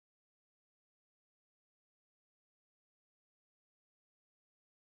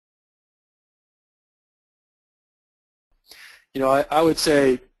I would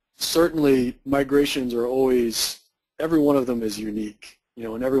say certainly migrations are always, every one of them is unique,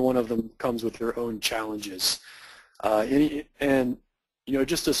 and every one of them comes with their own challenges. And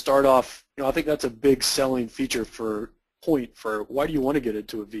just to start off, I think that's a big selling feature for why do you want to get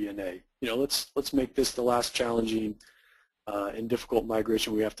into a VNA? Let's make this the last challenging and difficult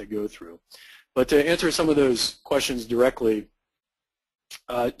migration we have to go through. But to answer some of those questions directly,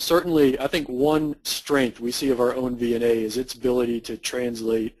 certainly I think one strength we see of our own VNA is its ability to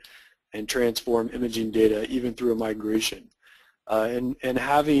translate and transform imaging data even through a migration, and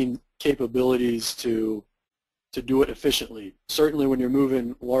having capabilities to do it efficiently. Certainly when you're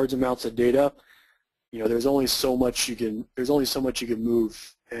moving large amounts of data, there's only so much you can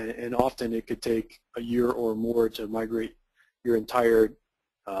move, and often it could take a year or more to migrate your entire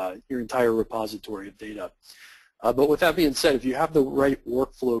repository of data. But with that being said, if you have the right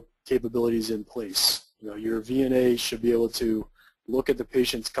workflow capabilities in place, your VNA should be able to look at the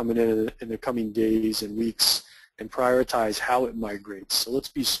patients coming in the coming days and weeks and prioritize how it migrates. So let's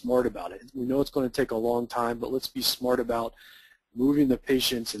be smart about it. We know it's going to take a long time, but let's be smart about moving the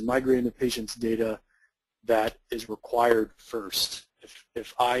patients and migrating the patient's data that is required first.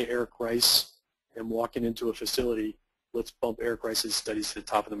 If I, Eric Rice, am walking into a facility, let's bump Eric Rice's studies to the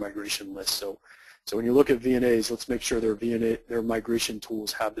top of the migration list. So when you look at VNAs, let's make sure their migration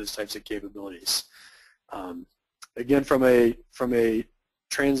tools have those types of capabilities. Again, from a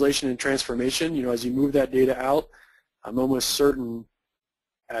translation and transformation, as you move that data out, I'm almost certain,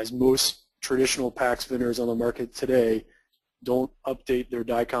 as most traditional PACS vendors on the market today don't update their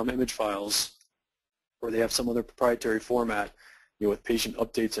DICOM image files, or they have some other proprietary format, with patient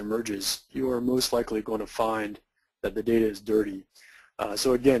updates and merges, you are most likely going to find that the data is dirty.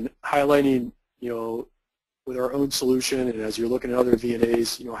 So again, highlighting, with our own solution, and as you're looking at other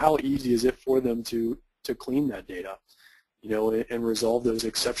VNAs, how easy is it for them to clean that data, and resolve those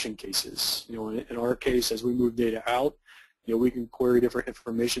exception cases. In our case, as we move data out, we can query different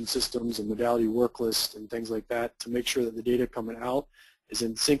information systems and modality work lists and things like that to make sure that the data coming out is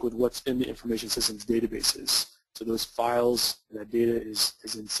in sync with what's in the information systems databases. So those files and that data is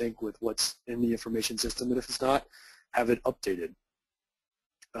in sync with what's in the information system, and if it's not, have it updated.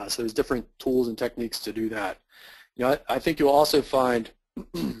 So there's different tools and techniques to do that. I think you'll also find,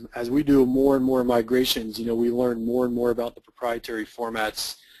 as we do more and more migrations, we learn more and more about the proprietary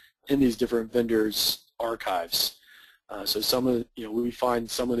formats in these different vendors' archives. So we find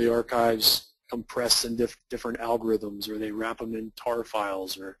some of the archives compress in different algorithms, or they wrap them in tar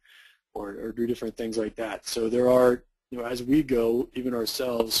files, or do different things like that. So there are, as we go, even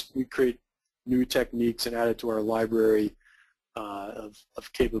ourselves, we create new techniques and add it to our library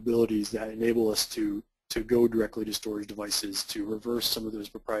of capabilities that enable us to go directly to storage devices, to reverse some of those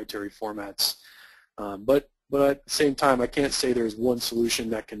proprietary formats. But at the same time, I can't say there's one solution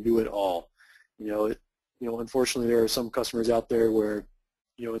that can do it all. Unfortunately, there are some customers out there where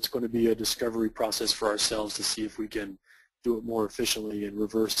it's going to be a discovery process for ourselves to see if we can do it more efficiently and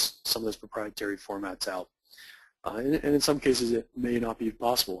reverse some of those proprietary formats out. And in some cases, it may not be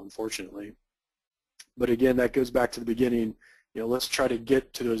possible, unfortunately. But again, that goes back to the beginning. Let's try to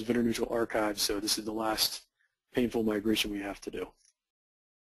get to those vendor-neutral archives, so this is the last painful migration we have to do.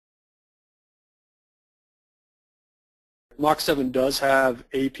 Mach7 does have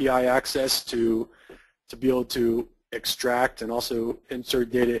API access to be able to extract and also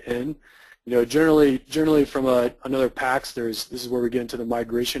insert data in. Generally from another PACS, this is where we get into the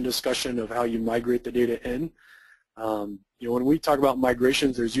migration discussion of how you migrate the data in. When we talk about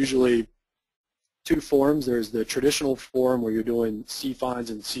migrations, there's usually two forms. There's the traditional form where you're doing C finds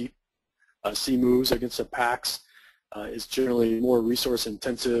and C moves against a PACS. It's generally more resource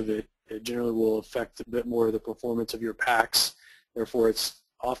intensive. It generally will affect a bit more of the performance of your PACS. Therefore, it's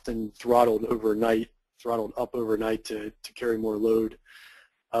often throttled up overnight to carry more load.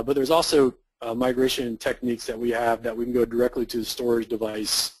 But there's also migration techniques that we have that we can go directly to the storage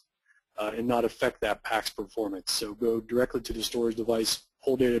device and not affect that PACS performance. So go directly to the storage device,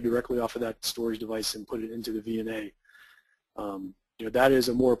 pull data directly off of that storage device and put it into the VNA. That is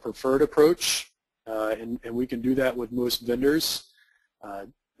a more preferred approach, and we can do that with most vendors.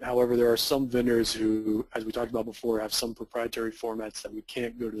 However, there are some vendors who, as we talked about before, have some proprietary formats that we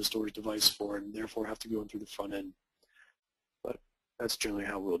can't go to the storage device for, and therefore have to go in through the front end. But that's generally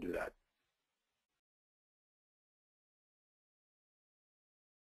how we'll do that.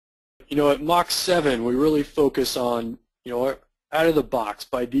 At Mach7, we really focus on, out of the box,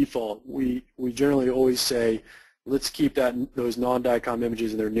 by default, we generally always say, let's keep those non-DICOM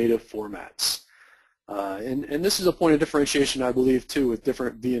images in their native formats. And this is a point of differentiation, I believe, too, with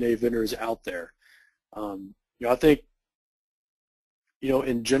different VNA vendors out there. I think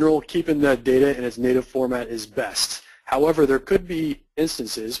in general, keeping that data in its native format is best. However, there could be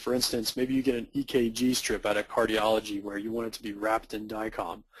instances, for instance, maybe you get an EKG strip out of cardiology where you want it to be wrapped in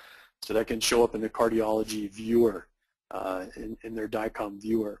DICOM. So that can show up in the cardiology viewer, in their DICOM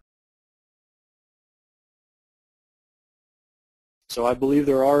viewer. So I believe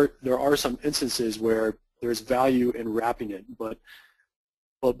there are some instances where there's value in wrapping it, but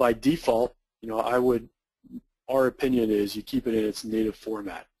by default, our opinion is you keep it in its native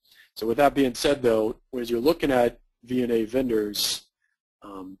format. So with that being said, though, as you're looking at VNA vendors,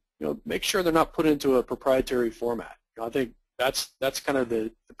 make sure they're not put into a proprietary format. I think that's kind of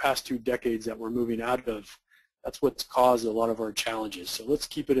the past 2 decades that we're moving out of. That's what's caused a lot of our challenges. So let's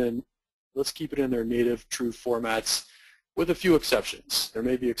keep it in their native, true formats, with a few exceptions. There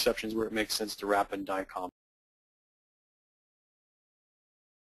may be exceptions where it makes sense to wrap in DICOM.